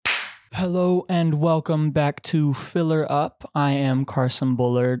Hello and welcome back to Filler Up. I am Carson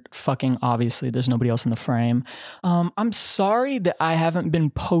Bullard. Fucking obviously, there's nobody else in the frame. I'm sorry that I haven't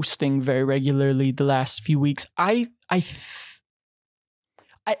been posting very regularly the last few weeks. I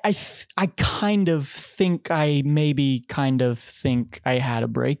kind of think I had a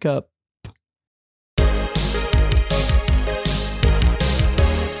breakup.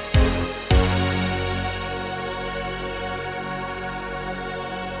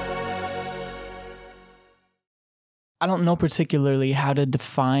 I don't know particularly how to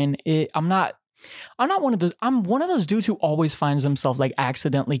define it. I'm not one of those. I'm one of those dudes who always finds himself like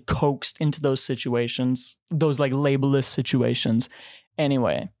accidentally coaxed into those situations, those like labelless situations.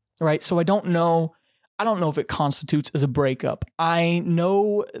 Anyway, right? So I don't know if it constitutes as a breakup. I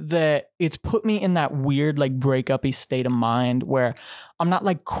know that it's put me in that weird like breakup-y state of mind where I'm not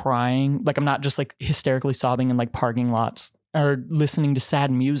like crying, like I'm not just like hysterically sobbing in like parking lots or listening to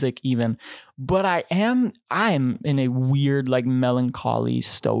sad music even, but I'm in a weird like melancholy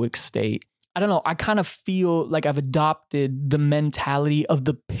stoic state. I don't know. I kind of feel like I've adopted the mentality of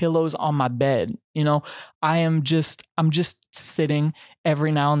the pillows on my bed. You know, I'm just sitting.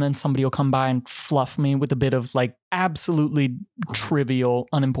 Every now and then somebody will come by and fluff me with a bit of like absolutely trivial,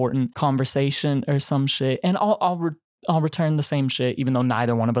 unimportant conversation or some shit. And I'll return the same shit, even though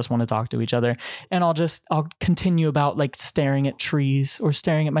neither one of us want to talk to each other. And I'll continue about like staring at trees or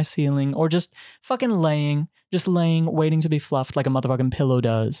staring at my ceiling or just fucking laying, waiting to be fluffed like a motherfucking pillow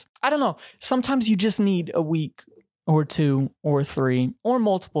does. I don't know. Sometimes you just need a week or two or three or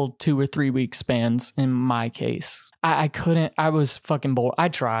multiple 2 or 3 week spans in my case. I couldn't. I was fucking bored. I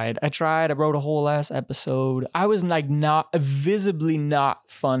tried. I wrote a whole ass episode. I was like visibly not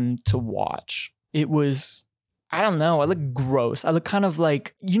fun to watch. It was... I don't know. I look gross. I look kind of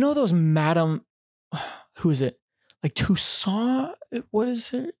like, you know, those Madame, who is it? Like Toussaint? What is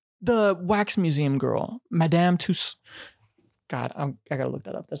her? The wax museum girl. Madame Toussaint. God, I gotta look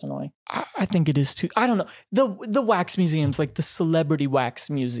that up. That's annoying. I think it is too. I don't know. The wax museums, like the celebrity wax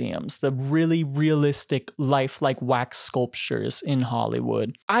museums, the really realistic, lifelike wax sculptures in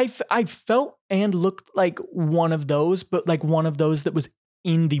Hollywood. I felt and looked like one of those, but like one of those that was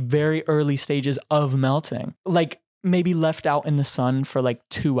in the very early stages of melting, like maybe left out in the sun for like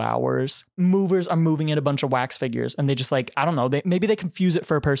 2 hours. Movers are moving in a bunch of wax figures and they just like, I don't know, maybe they confuse it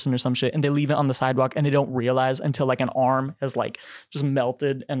for a person or some shit and they leave it on the sidewalk and they don't realize until like an arm has like just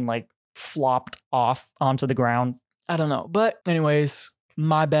melted and like flopped off onto the ground. I don't know. But anyways,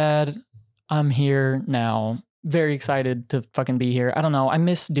 my bad. I'm here now. Very excited to fucking be here. I don't know. I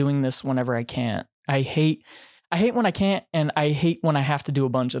miss doing this whenever I can't. I hate when I can't, and I hate when I have to do a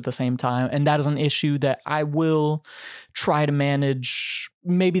bunch at the same time. And that is an issue that I will try to manage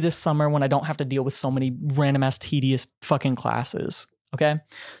maybe this summer when I don't have to deal with so many random ass tedious fucking classes. Okay.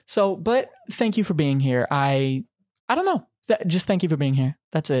 So, but thank you for being here. I don't know. Just thank you for being here.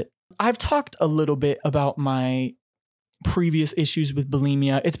 That's it. I've talked a little bit about my previous issues with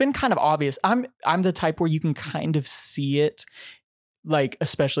bulimia. It's been kind of obvious. I'm the type where you can kind of see it, like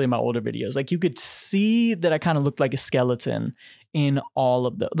especially in my older videos. Like you could see that I kind of looked like a skeleton in all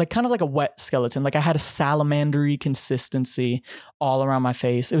of the, like kind of like a wet skeleton. Like I had a salamandery consistency all around my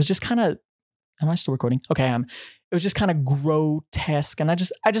face. It was just kind of, am I still recording? Okay, it was just kind of grotesque and I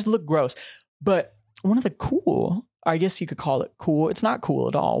just look gross. But one of the cool, I guess you could call it cool. It's not cool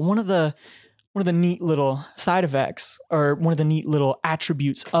at all. One of the neat little side effects or one of the neat little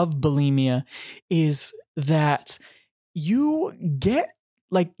attributes of bulimia is that you get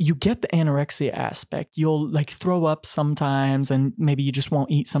the anorexia aspect. You'll like throw up sometimes and maybe you just won't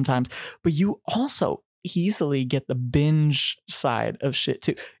eat sometimes, but you also easily get the binge side of shit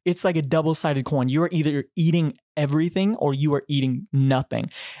too. It's like a double-sided coin. You are either eating everything or you are eating nothing.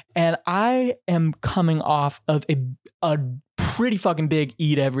 And I am coming off of a pretty fucking big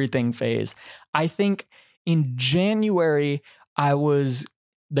eat everything phase. I think in January I was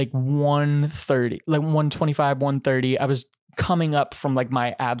like 130, like 125, 130. I was coming up from like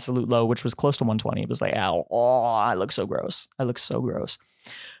my absolute low, which was close to 120. It was like, oh, I look so gross.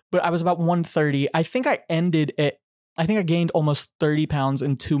 But I was about 130. I think I gained almost 30 pounds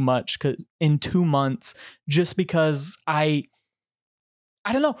in 2 months just because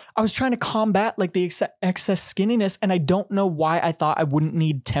I don't know. I was trying to combat like the excess skinniness, and I don't know why I thought I wouldn't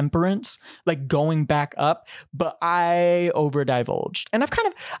need temperance, like going back up, but I overdivulged. And I've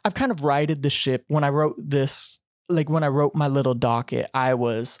kind of righted the ship. When I wrote this, like when I wrote my little docket, I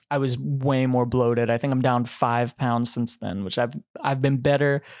was way more bloated. I think I'm down 5 pounds since then, which I've been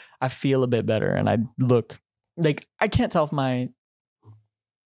better. I feel a bit better, and I look like, I can't tell if my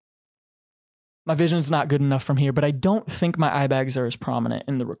My vision's not good enough from here, but I don't think my eye bags are as prominent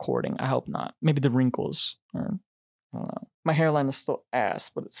in the recording. I hope not. Maybe the wrinkles are, I don't know. My hairline is still ass,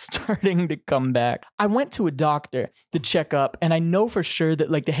 but it's starting to come back. I went to a doctor to check up, and I know for sure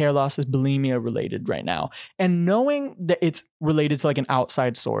that like the hair loss is bulimia related right now. And knowing that it's related to like an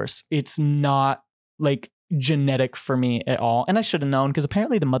outside source, it's not like genetic for me at all. And I should have known, because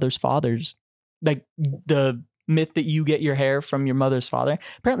apparently the mother's father's, like the myth that you get your hair from your mother's father,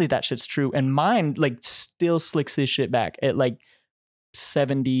 apparently that shit's true. And mine like still slicks his shit back at like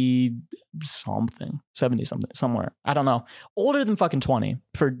 70 something, somewhere. I don't know. Older than fucking 20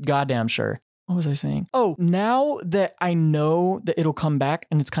 for goddamn sure. What was I saying? Oh, now that I know that it'll come back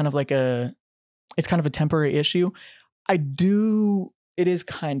and it's kind of a temporary issue, it is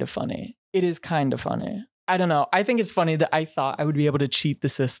kind of funny. I don't know. I think it's funny that I thought I would be able to cheat the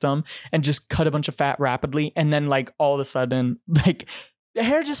system and just cut a bunch of fat rapidly. And then like all of a sudden, like the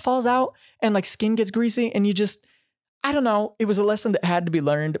hair just falls out and like skin gets greasy and I don't know. It was a lesson that had to be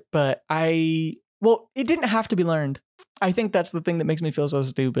learned, but it didn't have to be learned. I think that's the thing that makes me feel so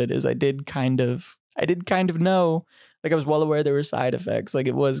stupid is I did kind of know, like I was well aware there were side effects. Like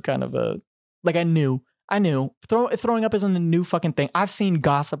it was kind of I knew throwing up isn't a new fucking thing. I've seen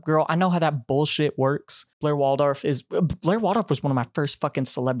Gossip Girl. I know how that bullshit works. Blair Waldorf was one of my first fucking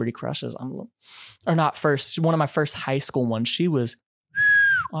celebrity crushes. Or not first, one of my first high school ones. She was,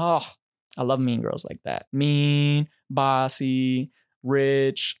 I love mean girls like that. Mean, bossy,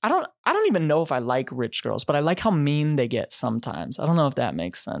 rich. I don't even know if I like rich girls, but I like how mean they get sometimes. I don't know if that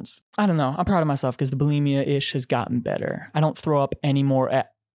makes sense. I don't know. I'm proud of myself because the bulimia-ish has gotten better. I don't throw up anymore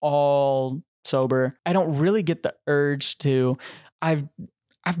at all sober. I don't really get the urge to. I've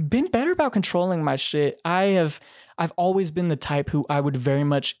been better about controlling my shit. I've always been the type who I would very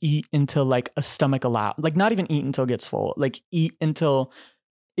much eat until like a stomach allow. Like not even eat until it gets full. Like eat until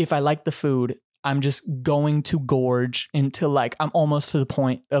if I like the food, I'm just going to gorge until like I'm almost to the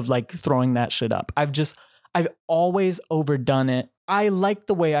point of like throwing that shit up. I've always overdone it. I like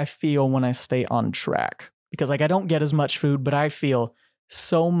the way I feel when I stay on track because like I don't get as much food, but I feel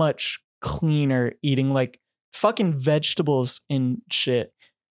so much cleaner eating like fucking vegetables and shit.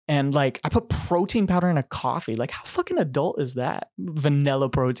 And like I put protein powder in a coffee. Like how fucking adult is that? Vanilla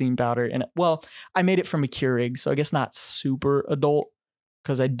protein powder in it. Well, I made it from a Keurig, so I guess not super adult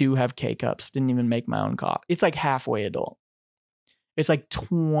because I do have K-cups. Didn't even make my own coffee. It's like halfway adult. It's like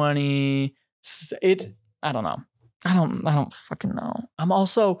 20. I don't know. I don't fucking know.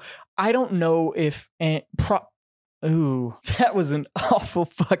 I don't know if ooh, that was an awful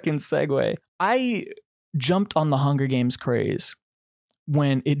fucking segue. I jumped on the Hunger Games craze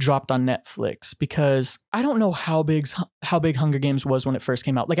when it dropped on Netflix because I don't know how big Hunger Games was when it first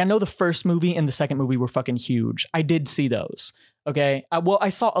came out. Like I know the first movie and the second movie were fucking huge. I did see those. Okay. I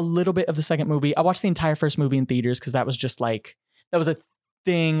saw a little bit of the second movie. I watched the entire first movie in theaters because that was just like, that was a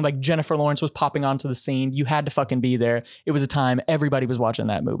thing. Like Jennifer Lawrence was popping onto the scene. You had to fucking be there. It was a time everybody was watching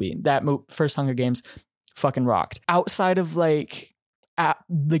that movie. First Hunger Games fucking rocked. Outside of like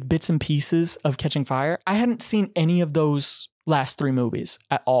bits and pieces of Catching Fire, I hadn't seen any of those last three movies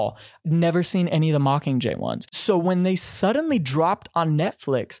at all. Never seen any of the Mockingjay ones. So when they suddenly dropped on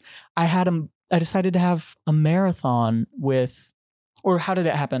Netflix, I decided to have a marathon or how did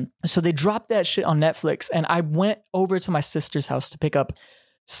it happen? So they dropped that shit on Netflix and I went over to my sister's house to pick up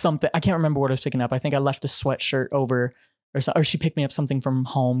something. I can't remember what I was picking up. I think I left a sweatshirt over or she picked me up something from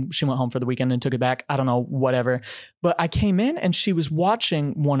home. She went home for the weekend and took it back. I don't know, whatever. But I came in and she was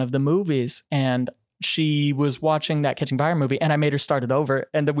watching one of the movies and she was watching that Catching Fire movie and I made her start it over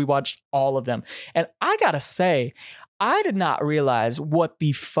and then we watched all of them. And I gotta say, I did not realize what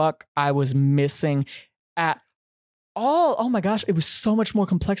the fuck I was missing at all. Oh my gosh, it was so much more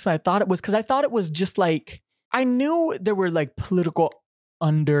complex than I thought it was because I thought it was just like, I knew there were like political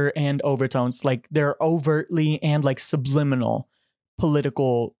under and overtones, like they're overtly and like subliminal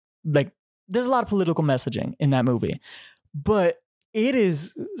political, like there's a lot of political messaging in that movie, but it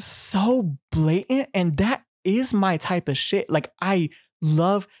is so blatant and that is my type of shit. Like I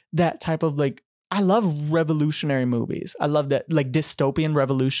love that type of like, I love revolutionary movies. I love that like dystopian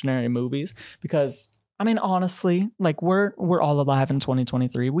revolutionary movies because I mean, honestly, like we're all alive in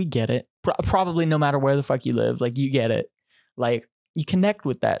 2023. We get it. Probably no matter where the fuck you live, like you get it. Like you connect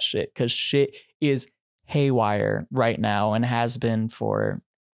with that shit because shit is haywire right now and has been for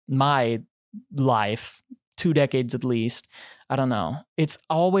my life, 2 decades at least. I don't know. It's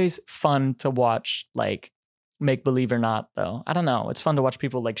always fun to watch, like, make believe or not, though. I don't know. It's fun to watch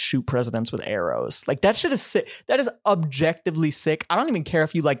people like shoot presidents with arrows. Like that shit is sick. That is objectively sick. I don't even care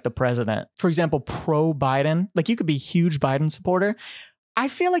if you like the president. For example, pro Biden, like you could be a huge Biden supporter. I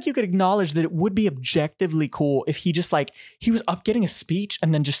feel like you could acknowledge that it would be objectively cool if he just like, he was up getting a speech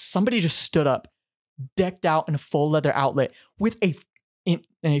and then just somebody just stood up, decked out in a full leather outlet with in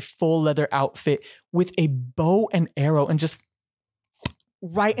a full leather outfit with a bow and arrow and just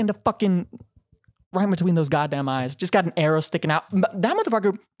right into fucking right between those goddamn eyes. Just got an arrow sticking out. That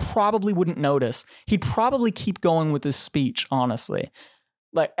motherfucker probably wouldn't notice. He'd probably keep going with his speech, honestly.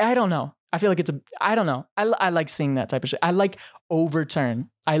 Like, I don't know. I feel like I don't know. I like seeing that type of shit. I like overturn.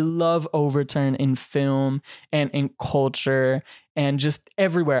 I love overturn in film and in culture and just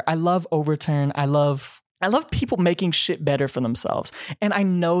everywhere. I love overturn. I love people making shit better for themselves. And I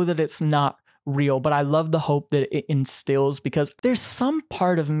know that it's not real, but I love the hope that it instills, because there's some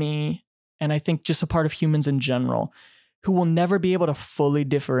part of me, and I think just a part of humans in general, who will never be able to fully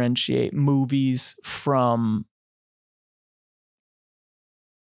differentiate movies from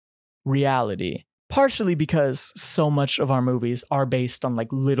reality, partially because so much of our movies are based on like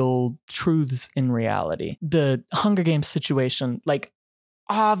little truths in reality. The Hunger Games situation, like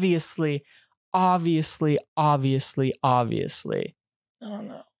obviously, I don't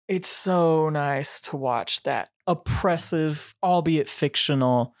know. It's so nice to watch that oppressive, albeit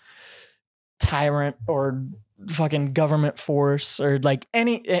fictional, tyrant or fucking government force or like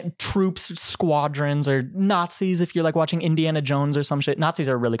any troops, squadrons, or Nazis. If you're like watching Indiana Jones or some shit, Nazis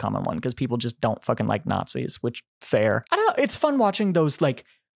are a really common one because people just don't fucking like Nazis, which fair. I don't know. It's fun watching those like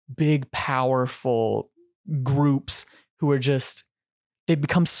big, powerful groups who are just, they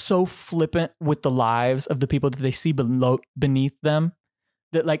become so flippant with the lives of the people that they see beneath them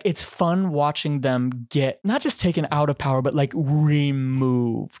that like it's fun watching them get not just taken out of power, but like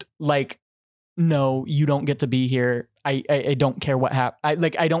removed. Like, no, you don't get to be here. I don't care what happened.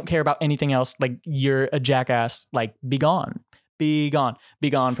 I don't care about anything else. Like, you're a jackass. Like, be gone. Be gone. Be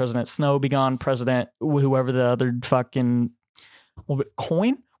gone, President Snow. Be gone, President whoever the other fucking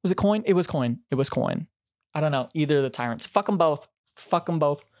Coin? Was it Coin? It was Coin. It was Coin. I don't know. Either of the tyrants. Fuck them both. Fuck them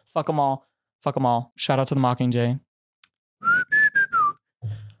both. Fuck them all. Fuck them all. Shout out to the Mockingjay.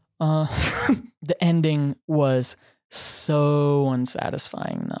 The ending was so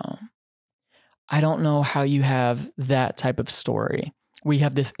unsatisfying, though. I don't know how you have that type of story. We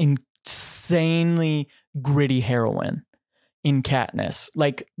have this insanely gritty heroine in Katniss,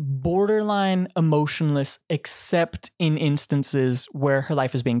 like borderline emotionless, except in instances where her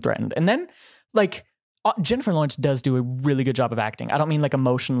life is being threatened. And then, like, Jennifer Lawrence does do a really good job of acting. I don't mean like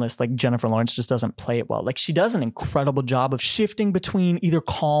emotionless, like Jennifer Lawrence just doesn't play it well. Like, she does an incredible job of shifting between either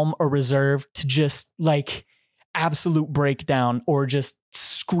calm or reserve to just like absolute breakdown or just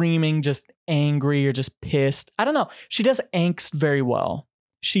screaming, just angry or just pissed. I don't know. She does angst very well.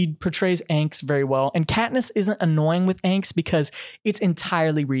 She portrays angst very well. And Katniss isn't annoying with angst because it's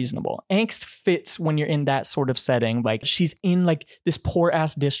entirely reasonable. Angst fits when you're in that sort of setting. Like, she's in like this poor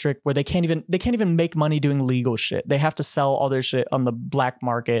ass district where they can't even make money doing legal shit. They have to sell all their shit on the black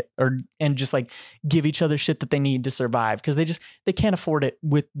market and just like give each other shit that they need to survive because they can't afford it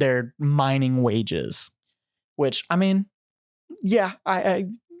with their mining wages. Which, I mean, yeah, I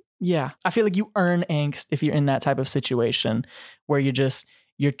feel like you earn angst if you're in that type of situation where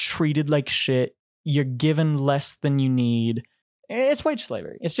you're treated like shit. You're given less than you need. It's wage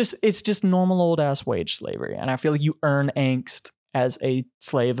slavery. It's just normal old ass wage slavery. And I feel like you earn angst as a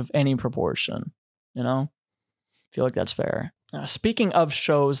slave of any proportion. You know, I feel like that's fair. Speaking of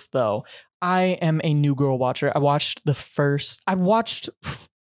shows, though, I am a New Girl watcher. I watched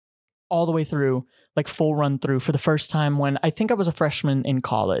all the way through, like full run through for the first time when I think I was a freshman in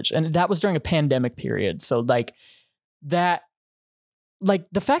college. And that was during a pandemic period. So like that, like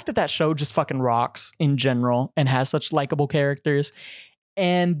the fact that show just fucking rocks in general and has such likable characters.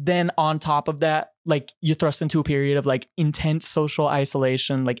 And then on top of that, like you're thrust into a period of like intense social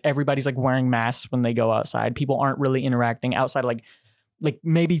isolation. Like everybody's like wearing masks when they go outside. People aren't really interacting outside. Like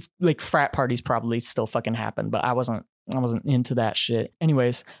maybe like frat parties probably still fucking happen, but I wasn't into that shit.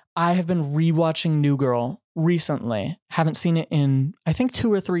 Anyways, I have been rewatching New Girl recently. Haven't seen it in, I think,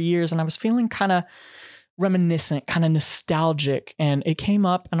 2 or 3 years. And I was feeling kind of reminiscent, kind of nostalgic. And it came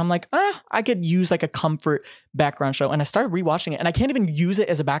up and I'm like, I could use like a comfort background show. And I started rewatching it. And I can't even use it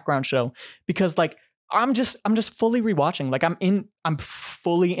as a background show because like, I'm just fully rewatching. Like I'm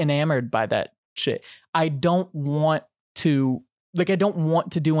fully enamored by that shit. I don't want to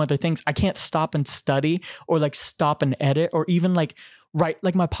do other things. I can't stop and study or like stop and edit or even like write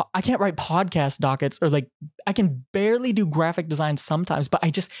like I can't write podcast dockets or like I can barely do graphic design sometimes, but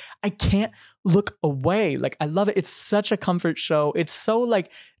I can't look away. Like I love it. It's such a comfort show. It's so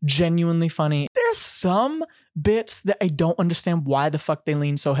like genuinely funny. There's some bits that I don't understand why the fuck they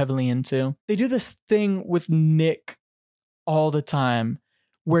lean so heavily into. They do this thing with Nick all the time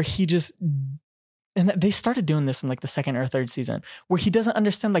where he just, and they started doing this in like the second or third season, where he doesn't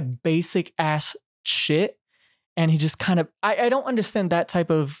understand like basic ass shit. And he just kind of, I don't understand that type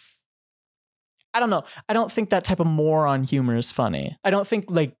of, I don't know. I don't think that type of moron humor is funny. I don't think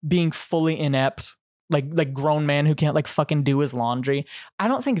like being fully inept, like grown man who can't like fucking do his laundry. I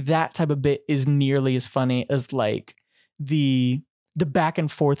don't think that type of bit is nearly as funny as like the back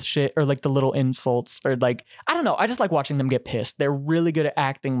and forth shit or like the little insults or like, I don't know. I just like watching them get pissed. They're really good at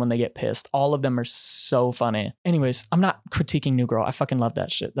acting when they get pissed. All of them are so funny. Anyways, I'm not critiquing New Girl. I fucking love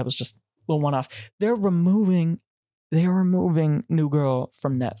that shit. That was just a little one off. They're removing New Girl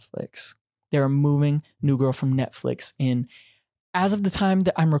from Netflix. They're removing New Girl from Netflix as of the time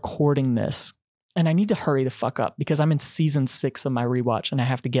that I'm recording this. And I need to hurry the fuck up because I'm in season 6 of my rewatch and I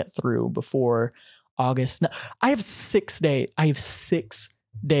have to get through before August. No, I have 6 days. I have 6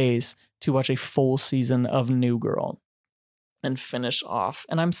 days to watch a full season of New Girl and finish off.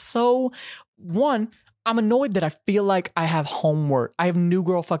 And I'm annoyed that I feel like I have homework. I have New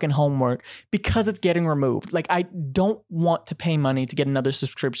Girl fucking homework because it's getting removed. Like, I don't want to pay money to get another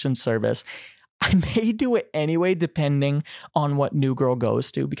subscription service. I may do it anyway, depending on what New Girl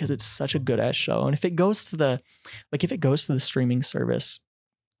goes to, because it's such a good ass show. And if it goes to the streaming service,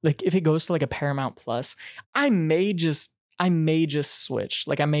 like if it goes to like a Paramount Plus, I may just switch.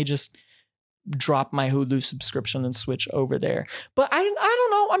 Like I may just drop my Hulu subscription and switch over there. But I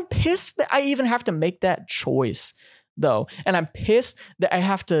don't know. I'm pissed that I even have to make that choice though. And I'm pissed that I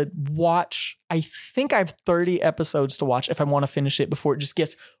have to watch, I think I have 30 episodes to watch if I want to finish it before it just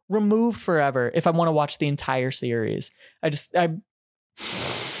gets removed forever. If I want to watch the entire series,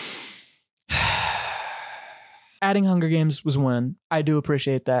 adding Hunger Games was one. I do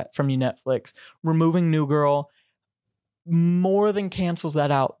appreciate that from you, Netflix. Removing New Girl more than cancels that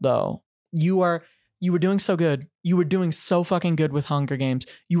out though. You were doing so good. You were doing so fucking good with Hunger Games.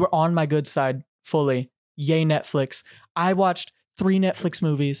 You were on my good side fully. Yay, Netflix. I watched 3 Netflix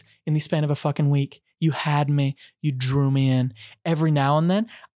movies in the span of a fucking week. You had me. You drew me in. Every now and then,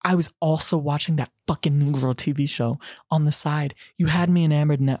 I was also watching that fucking New Girl TV show on the side. You had me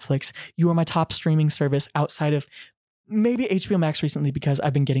enamored, Netflix. You were my top streaming service outside of maybe HBO Max recently because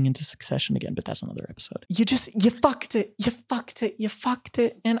I've been getting into Succession again, but that's another episode. You fucked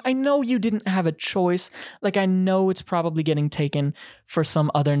it. And I know you didn't have a choice. Like, I know it's probably getting taken for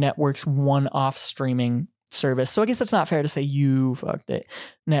some other network's one-off streaming service. So I guess it's not fair to say you fucked it,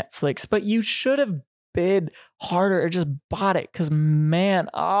 Netflix, but you should have bid harder or just bought it. Cause man,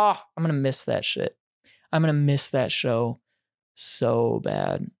 I'm going to miss that shit. I'm going to miss that show so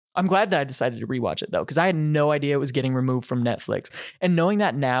bad. I'm glad that I decided to rewatch it though, because I had no idea it was getting removed from Netflix. And knowing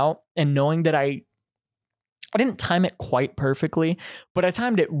that now, and knowing that I didn't time it quite perfectly, but I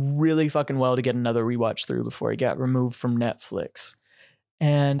timed it really fucking well to get another rewatch through before it got removed from Netflix.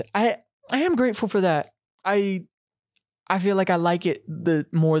 And I am grateful for that. I feel like I like it the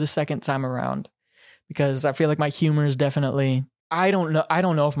second time around, because I feel like my humor is definitely, I don't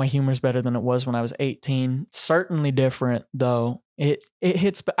know if my humor is better than it was when I was 18. Certainly different though. It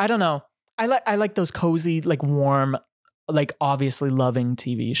hits, but I don't know. I like those cozy, like warm, like obviously loving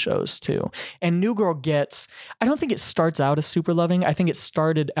TV shows too. And New Girl I don't think it starts out as super loving. I think it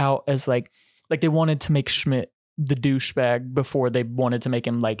started out as like they wanted to make Schmidt the douchebag before they wanted to make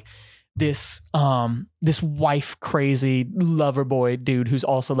him like this wife crazy lover boy dude who's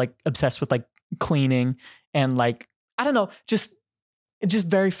also like obsessed with like cleaning and like, I don't know, just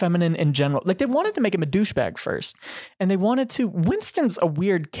very feminine in general. Like they wanted to make him a douchebag first. And Winston's a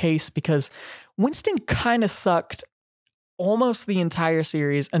weird case because Winston kind of sucked almost the entire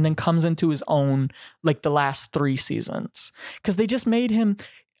series and then comes into his own like the last 3 seasons. Because they just made him,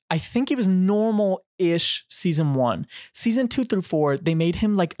 I think he was normal-ish season 1. Season 2 through 4, they made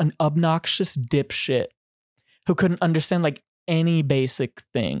him like an obnoxious dipshit who couldn't understand like any basic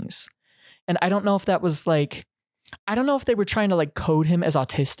things. And I don't know if that was like, I don't know if they were trying to like code him as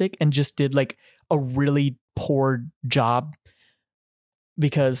autistic and just did like a really poor job,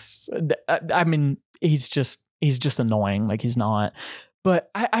 because I mean, he's just annoying. Like he's not,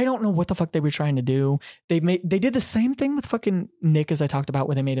 but I don't know what the fuck they were trying to do. They did the same thing with fucking Nick as I talked about,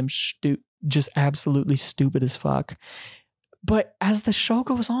 where they made him just absolutely stupid as fuck. But as the show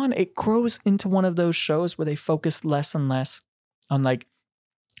goes on, it grows into one of those shows where they focus less and less on like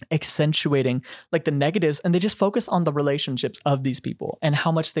accentuating like the negatives, and they just focus on the relationships of these people and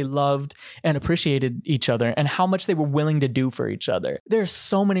how much they loved and appreciated each other and how much they were willing to do for each other. There's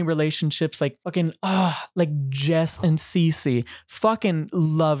so many relationships like fucking like Jess and Cece fucking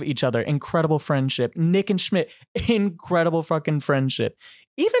love each other. Incredible friendship. Nick and Schmidt, incredible fucking friendship.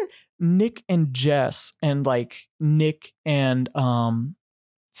 Even Nick and Jess and like Nick and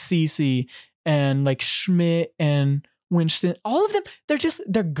Cece and like Schmidt and Winston, all of them,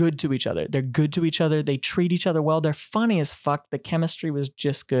 they're good to each other. They're good to each other. They treat each other well. They're funny as fuck. The chemistry was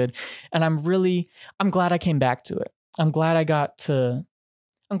just good. And I'm glad I came back to it. I'm glad I got to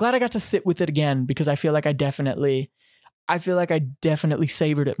sit with it again, because I feel like I definitely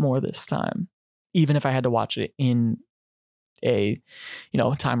savored it more this time, even if I had to watch it in a,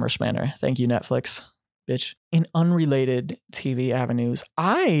 time rush manner. Thank you, Netflix, bitch. In unrelated TV avenues,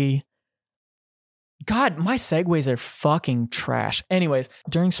 God, my segues are fucking trash. Anyways,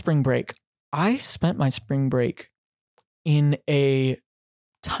 during spring break, I spent my spring break in a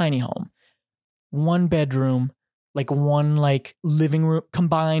tiny home. 1 bedroom, like one like living room,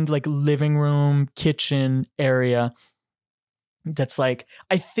 combined like living room, kitchen area. That's like,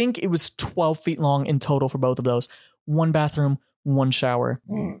 I think it was 12 feet long in total for both of those. 1 bathroom, 1 shower.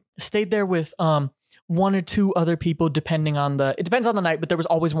 Stayed there with 1 or 2 other people, it depends on the night, but there was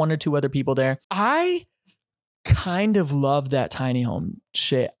always 1 or 2 other people there. I kind of love that tiny home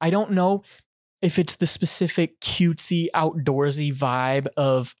shit. I don't know if it's the specific cutesy, outdoorsy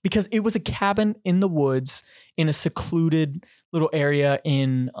vibe because it was a cabin in the woods in a secluded little area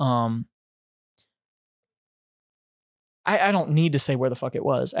in, I don't need to say where the fuck it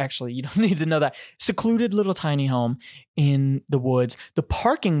was. Actually, you don't need to know that. Secluded little tiny home in the woods. The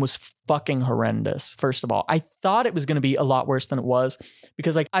parking was fucking horrendous, first of all. I thought it was going to be a lot worse than it was,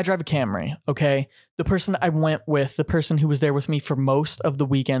 because like I drive a Camry, okay? The person I went with, the person who was there with me for most of the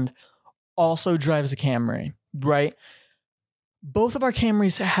weekend, also drives a Camry, right? Both of our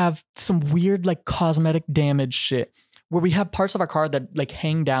Camrys have some weird like cosmetic damage shit, where we have parts of our car that like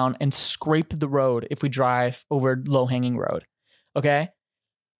hang down and scrape the road if we drive over low-hanging road. Okay?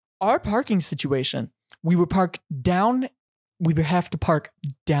 Our parking situation, we would have to park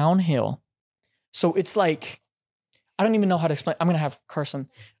downhill. So it's like, I don't even know how to explain. I'm going to have Carson.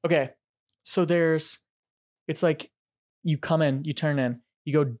 Okay. So it's like you come in, you turn in,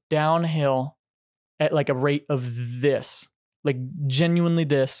 you go downhill at like a rate of this, like genuinely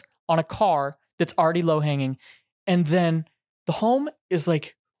this, on a car that's already low-hanging. And then the home is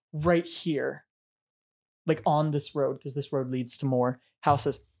like right here, like on this road, because this road leads to more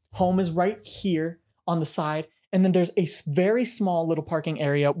houses. Home is right here on the side. And then there's a very small little parking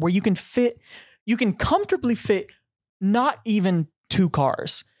area where you can comfortably fit not even 2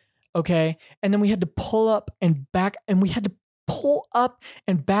 cars. Okay. And then we had to pull up and back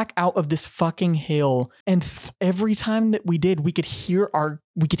out of this fucking hill. And every time that we did, we could hear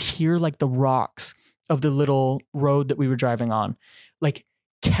like the rocks of the little road that we were driving on, like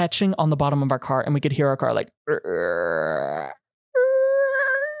catching on the bottom of our car, and we could hear our car like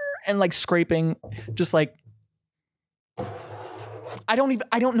and like scraping, just like I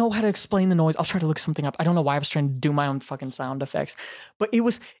don't know how to explain the noise. I'll try to look something up. I don't know why I was trying to do my own fucking sound effects, but it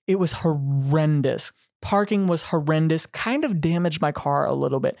was horrendous. Parking was horrendous. Kind of damaged my car a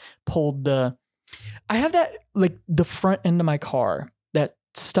little bit. I have that like the front end of my car, that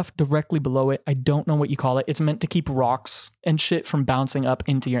stuff directly below it. I don't know what you call it. It's meant to keep rocks and shit from bouncing up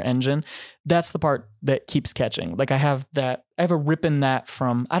into your engine. That's the part that keeps catching. Like I have a rip in that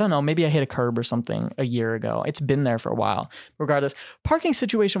from, I don't know, maybe I hit a curb or something a year ago. It's been there for a while. Regardless, parking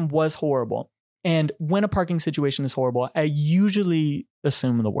situation was horrible. And when a parking situation is horrible, I usually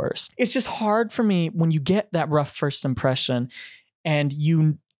assume the worst. It's just hard for me when you get that rough first impression and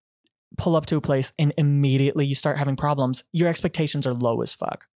you pull up to a place and immediately you start having problems. Your expectations are low as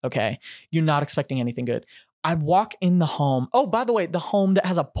fuck, okay? You're not expecting anything good. I walk in the home. Oh, by the way, the home that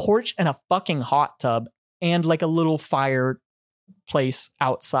has a porch and a fucking hot tub and like a little fireplace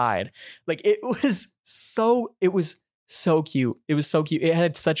outside. Like it was so cute. It was so cute. It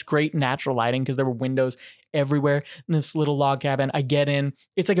had such great natural lighting because there were windows everywhere in this little log cabin. I get in.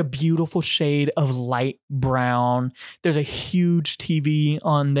 It's like a beautiful shade of light brown. There's a huge TV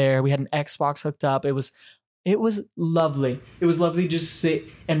on there. We had an Xbox hooked up. It was lovely. It was lovely to just sit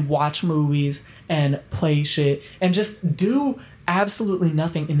and watch movies and play shit and just do absolutely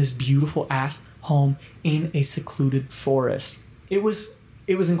nothing in this beautiful ass home in a secluded forest. It was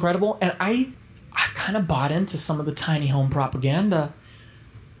incredible. And I've kind of bought into some of the tiny home propaganda.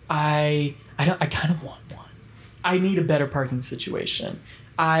 I kind of want one. I need a better parking situation.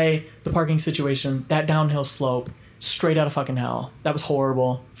 The parking situation, that downhill slope, Straight out of fucking hell. That was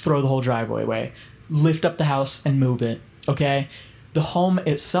horrible. Throw the whole driveway away. Lift up the house and move it. Okay? The home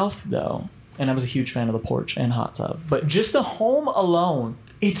itself, though, and I was a huge fan of the porch and hot tub, but just the home alone,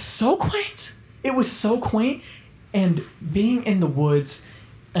 it's so quaint. It was so quaint. And being in the woods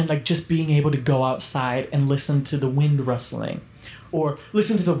and like just being able to go outside and listen to the wind rustling or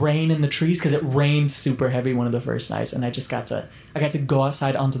listen to the rain in the trees, because it rained super heavy one of the first nights, and I got to go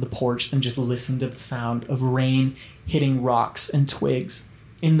outside onto the porch and just listen to the sound of rain hitting rocks and twigs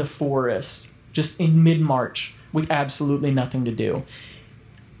in the forest just in mid-March with absolutely nothing to do.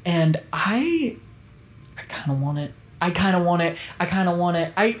 And I kind of want it. I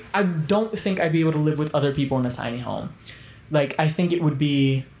don't think I'd be able to live with other people in a tiny home. Like, I think it would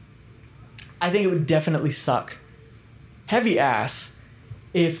definitely suck heavy ass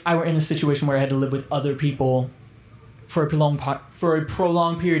if I were in a situation where I had to live with other people for a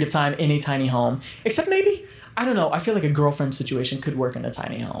prolonged period of time in a tiny home. Except maybe, I don't know, I feel like a girlfriend situation could work in a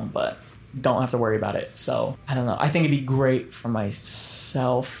tiny home, but don't have to worry about it. So, I don't know. I think it'd be great for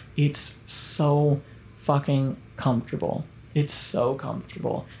myself. It's so fucking comfortable. It's so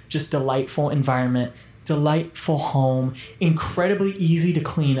comfortable. Just delightful environment, delightful home, incredibly easy to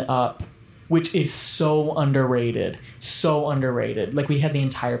clean up, which is so underrated. So underrated. Like, we had the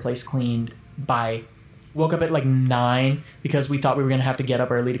entire place cleaned woke up at like 9 because we thought we were going to have to get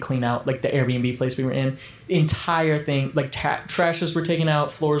up early to clean out like the Airbnb place we were in. The entire thing, like trashes were taken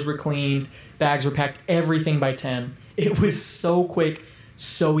out, floors were cleaned, bags were packed, everything by 10. It was so quick,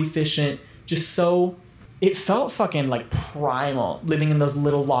 so efficient, it felt fucking like primal living in those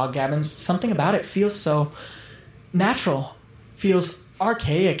little log cabins. Something about it feels so natural, feels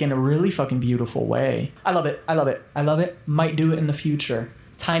archaic in a really fucking beautiful way. I love it. Might do it in the future.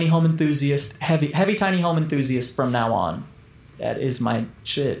 Tiny home enthusiast, heavy tiny home enthusiast from now on. That is my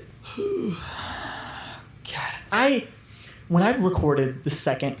shit. God, when I recorded the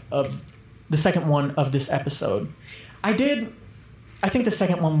second one of this episode, I think the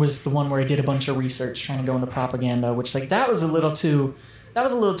second one was the one where I did a bunch of research trying to go into propaganda, which like that was a little too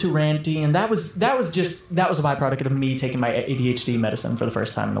ranty, and that was a byproduct of me taking my ADHD medicine for the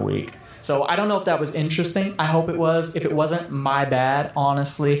first time in a week. So I don't know if that was interesting. I hope it was. If it wasn't, my bad,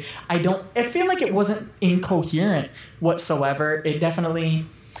 honestly. I feel like it wasn't incoherent whatsoever. I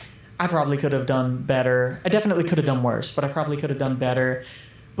probably could have done better. I definitely could have done worse, but I probably could have done better.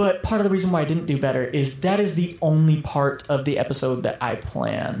 But part of the reason why I didn't do better is that is the only part of the episode that I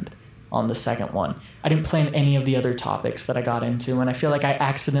planned on the second one. I didn't plan any of the other topics that I got into, and I feel like I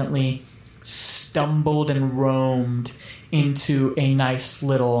accidentally stumbled and roamed into the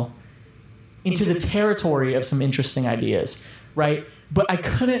territory of some interesting ideas, right? But I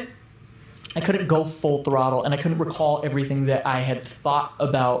couldn't go full throttle, and I couldn't recall everything that I had thought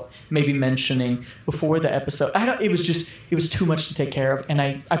about maybe mentioning before the episode. It was too much to take care of, and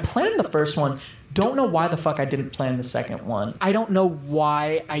I planned the first one. Don't know why the fuck I didn't plan the second one. I don't know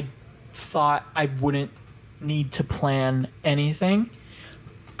why I thought I wouldn't need to plan anything.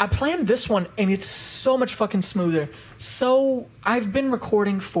 I planned this one, and it's so much fucking smoother. So I've been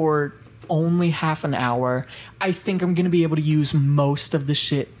recording for only half an hour. I think I'm going to be able to use most of the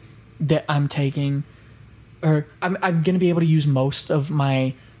shit that I'm taking, or I'm going to be able to use most of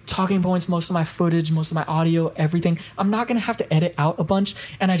my talking points, most of my footage, most of my audio, everything. I'm not going to have to edit out a bunch,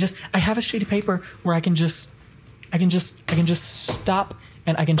 and I have a sheet of paper where I can just stop,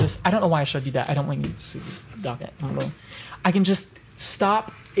 and I don't know why I showed you that. I don't want you to see the docket. I can just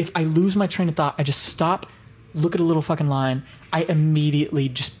stop. If I lose my train of thought, I just stop, look at a little fucking line. I immediately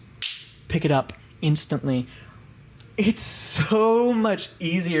just pick it up instantly. It's so much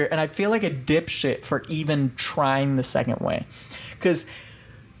easier, and I feel like a dipshit for even trying the second way. Because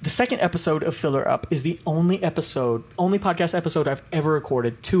the second episode of Filler Up is the only podcast episode I've ever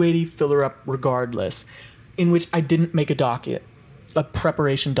recorded, 280 Filler Up regardless, in which I didn't make a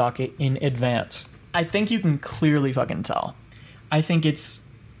preparation docket in advance. I think you can clearly fucking tell. I think it's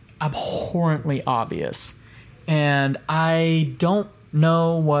abhorrently obvious. And I don't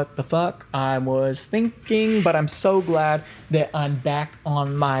know what the fuck I was thinking, but I'm so glad that I'm back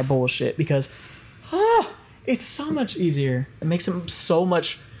on my bullshit, because it's so much easier. It makes it so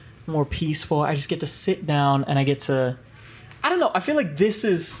much more peaceful. I just get to sit down and I get to, I don't know, I feel like this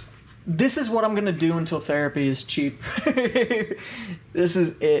is what I'm gonna do until therapy is cheap. This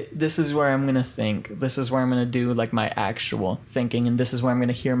is it. This is where I'm gonna think. This is where I'm gonna do like my actual thinking, and this is where I'm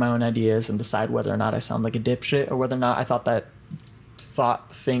gonna hear my own ideas and decide whether or not I sound like a dipshit, or whether or not I thought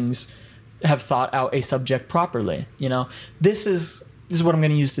out a subject properly. You know, this is what I'm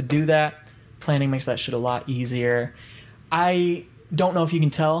gonna use to do that. Planning makes that shit a lot easier. I don't know if you can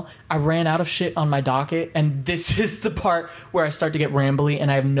tell, I ran out of shit on my docket, and this is the part where I start to get rambly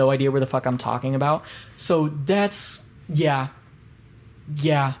and I have no idea where the fuck I'm talking about. So that's, yeah.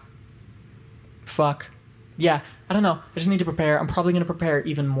 Fuck. Yeah, I don't know. I just need to prepare. I'm probably going to prepare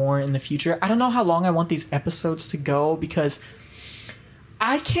even more in the future. I don't know how long I want these episodes to go, because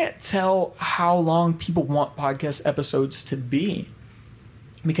I can't tell how long people want podcast episodes to be.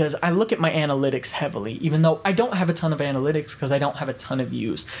 Because I look at my analytics heavily, even though I don't have a ton of analytics because I don't have a ton of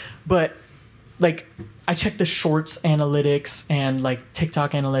views. But like, I check the Shorts analytics and like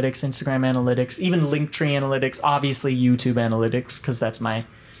TikTok analytics, Instagram analytics, even Linktree analytics, obviously YouTube analytics, because that's my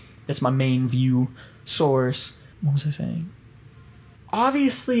main view source. What was I saying?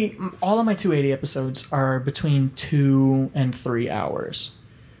 Obviously, all of my 280 episodes are between 2 and 3 hours.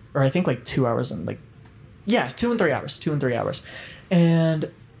 Or I think like 2 hours and like, yeah, 2 and 3 hours, 2 and 3 hours. And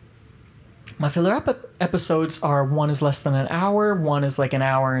my filler episodes are, one is less than an hour, one is like an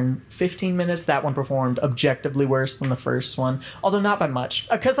hour and 15 minutes. That one performed objectively worse than the first one, although not by much.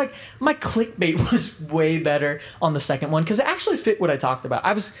 Because like my clickbait was way better on the second one, because it actually fit what I talked about.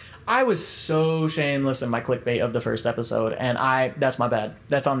 I was so shameless in my clickbait of the first episode, and that's my bad.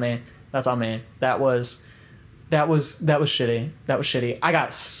 That's on me. That was shitty. That was shitty. I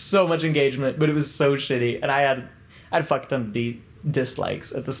got so much engagement, but it was so shitty, and I had a fuck ton of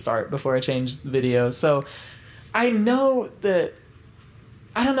dislikes at the start before I changed the video. So I know that,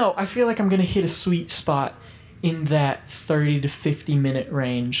 I don't know, I feel like I'm gonna hit a sweet spot in that 30 to 50 minute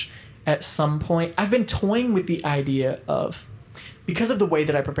range at some point. I've been toying with the idea of, because of the way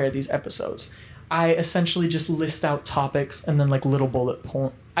that I prepare these episodes, I essentially just list out topics and then like little bullet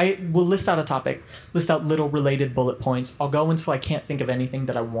point. I will list out a topic, list out little related bullet points. I'll go until I can't think of anything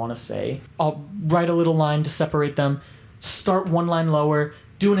that I want to say. I'll write a little line to separate them, start one line lower,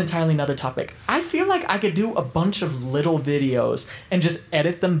 do an entirely another topic. I feel like I could do a bunch of little videos and just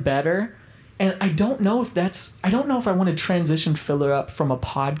edit them better. And I don't know if I want to transition Filler Up from a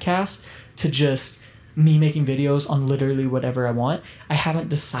podcast to just me making videos on literally whatever I want. I haven't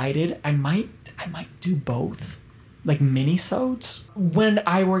decided. I might do both. Like mini-sodes. When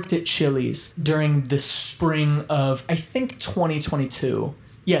I worked at Chili's during the spring of, I think 2022.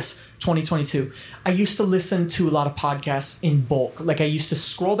 Yes, 2022. I used to listen to a lot of podcasts in bulk. Like I used to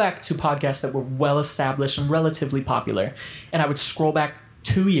scroll back to podcasts that were well established and relatively popular. And I would scroll back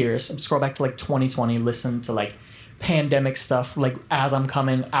 2 years. I'd scroll back to like 2020, listen to like pandemic stuff, like as I'm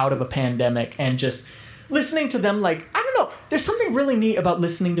coming out of a pandemic, and just listening to them. Like, I don't know. There's something really neat about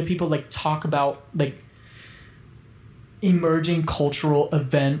listening to people like talk about like emerging cultural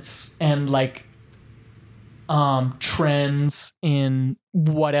events and like trends in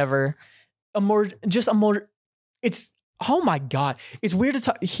whatever. It's, oh my God. It's weird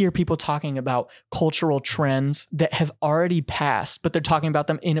to hear people talking about cultural trends that have already passed, but they're talking about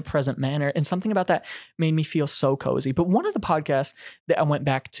them in a present manner. And something about that made me feel so cozy. But one of the podcasts that I went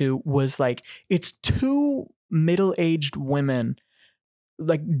back to was like, it's two middle-aged women,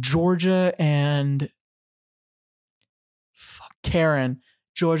 like Georgia and Karen,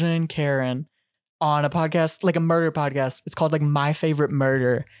 on a podcast, like a murder podcast. It's called like My Favorite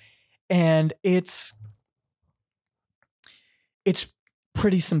Murder. And it's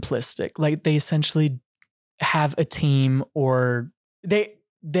pretty simplistic. Like they essentially have a team, or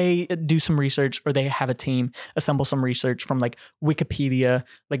they do some research, or they have a team assemble some research from like Wikipedia,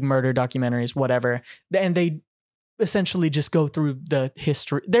 like murder documentaries, whatever. And they essentially just go through the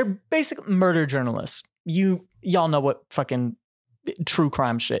history. They're basically murder journalists. Y'all know what fucking true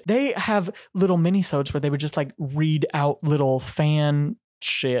crime shit. They have little mini-sodes where they would just like read out little fan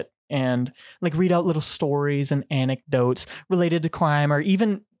shit and like read out little stories and anecdotes related to crime, or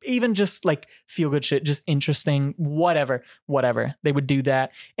even just like feel good shit, just interesting, whatever. They would do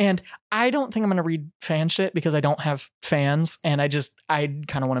that. And I don't think I'm going to read fan shit because I don't have fans, and I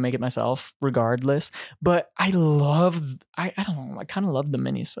kind of want to make it myself regardless. But I don't know, I kind of love the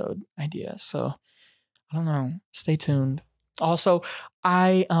mini-sode idea. So I don't know. Stay tuned. Also,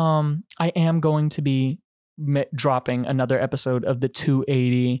 I am going to be dropping another episode of the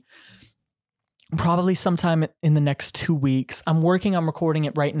 280 probably sometime in the next 2 weeks. I'm working on recording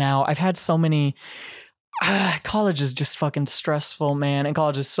it right now. I've had so many college is just fucking stressful, man. And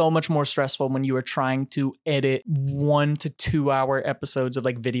college is so much more stressful when you are trying to edit 1 to 2 hour episodes of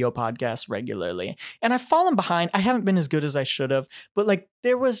like video podcasts regularly. And I've fallen behind. I haven't been as good as I should have, but like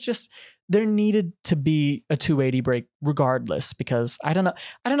there needed to be a 280 break regardless, because I don't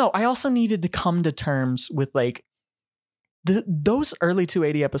know. I also needed to come to terms with like those early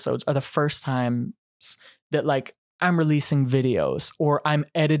 280 episodes are the first times that like I'm releasing videos or I'm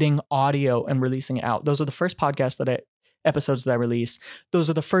editing audio and releasing it out. Those are the first podcasts that episodes that I release, those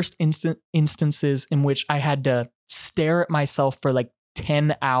are the first instances in which I had to stare at myself for like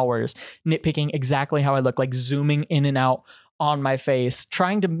 10 hours, nitpicking exactly how I look, like zooming in and out on my face,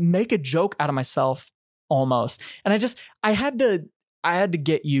 trying to make a joke out of myself almost. And I had to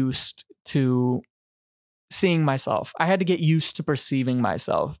get used to seeing myself. I had to get used to perceiving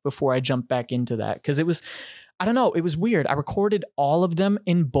myself before I jumped back into that. Because it was weird. I recorded all of them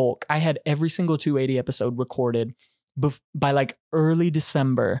in bulk. I had every single 280 episode recorded by like early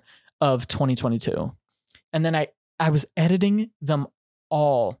December of 2022. And then I was editing them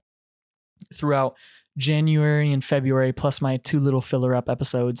all throughout January and February, plus my 2 little filler up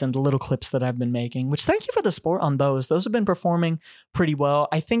episodes and the little clips that I've been making, which thank you for the support on those. Those have been performing pretty well.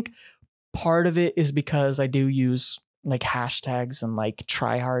 I think part of it is because I do use like hashtags and like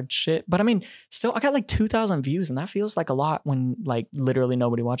try hard shit. But I mean, still, I got like 2,000 views and that feels like a lot when like literally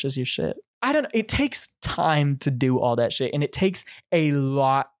nobody watches your shit. I don't know. It takes time to do all that shit. And it takes a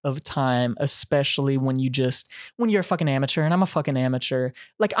lot of time, especially when you're a fucking amateur, and I'm a fucking amateur.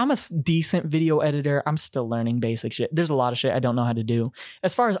 Like, I'm a decent video editor. I'm still learning basic shit. There's a lot of shit I don't know how to do.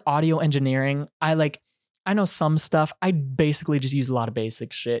 As far as audio engineering, I know some stuff. I basically just use a lot of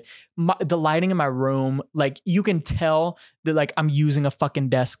basic shit. The lighting in my room, like, you can tell that like I'm using a fucking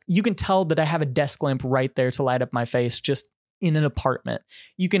desk. You can tell that I have a desk lamp right there to light up my face just in an apartment.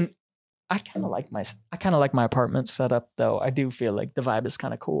 I kind of like my apartment setup though. I do feel like the vibe is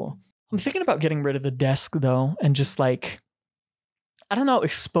kind of cool. I'm thinking about getting rid of the desk though and just like, I don't know,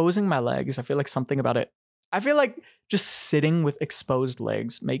 exposing my legs. I feel like something about it. I feel like just sitting with exposed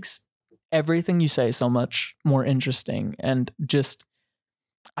legs makes everything you say so much more interesting, and just,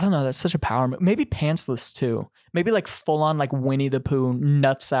 I don't know, that's such a power move. Maybe pantsless too. Maybe like full on like Winnie the Pooh,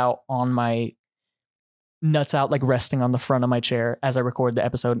 nuts out like resting on the front of my chair as I record the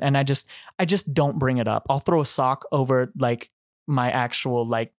episode. And I just don't bring it up. I'll throw a sock over like my actual,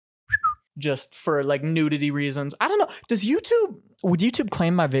 like, just for like nudity reasons. I don't know. Would YouTube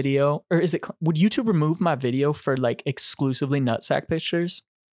claim my video, or would YouTube remove my video for like exclusively nutsack pictures?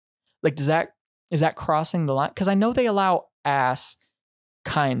 Like, is that crossing the line? Because I know they allow ass,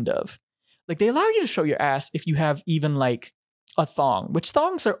 kind of. Like, they allow you to show your ass if you have even like a thong, which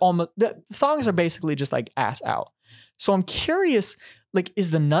thongs are basically just like ass out. So I'm curious, like,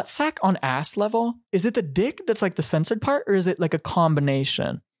 is the nutsack on ass level? Is it the dick that's like the censored part, or is it like a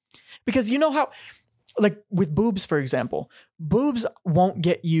combination? Because you know how, like with boobs, for example, boobs won't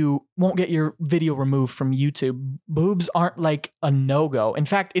get your video removed from YouTube. Boobs aren't like a no-go. In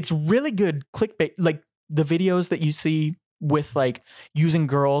fact, it's really good clickbait. Like the videos that you see with like using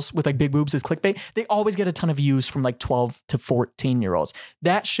girls with like big boobs as clickbait, they always get a ton of views from like 12 to 14-year-olds.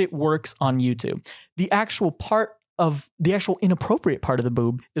 That shit works on YouTube. The actual inappropriate part of the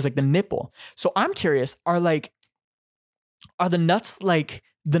boob is like the nipple. So I'm curious, are the nuts like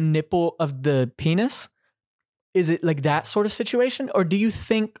the nipple of the penis? Is it like that sort of situation? Or do you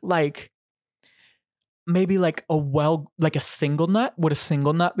think like maybe like a single nut? Would a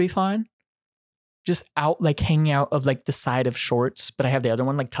single nut be fine? Just out, like hanging out of like the side of shorts, but I have the other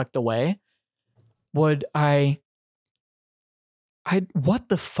one like tucked away. What the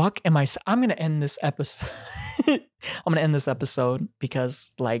fuck am I? I'm going to end this episode. I'm going to end this episode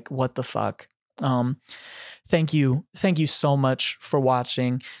because like, what the fuck? Thank you so much for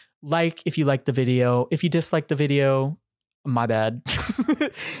watching. Like if you like the video. If you dislike the video, my bad.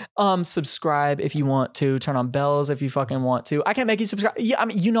 Subscribe if you want to. Turn on bells if you fucking want to. I can't make you subscribe. Yeah, I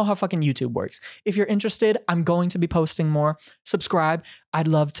mean, you know how fucking YouTube works. If you're interested, I'm going to be posting more. Subscribe. I'd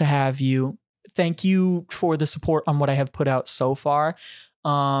love to have you. Thank you for the support on what I have put out so far.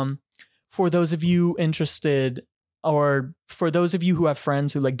 For those of you interested, or for those of you who have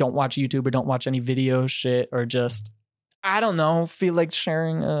friends who like don't watch YouTube or don't watch any video shit, or just, I don't know, feel like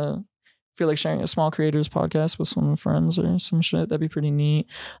sharing a small creators podcast with some friends or some shit, that'd be pretty neat.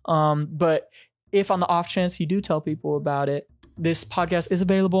 But if on the off chance you do tell people about it, this podcast is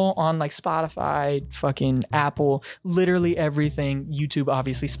available on like Spotify, fucking Apple, literally everything. YouTube,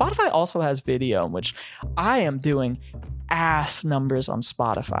 obviously. Spotify also has video, which I am doing ass numbers on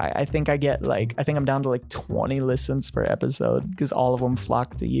Spotify. I think I'm down to like 20 listens per episode because all of them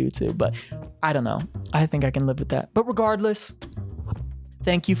flock to YouTube. But I don't know. I think I can live with that. But regardless,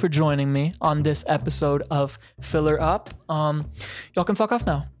 thank you for joining me on this episode of Filler Up. Y'all can fuck off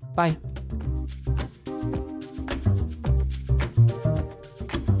now. Bye.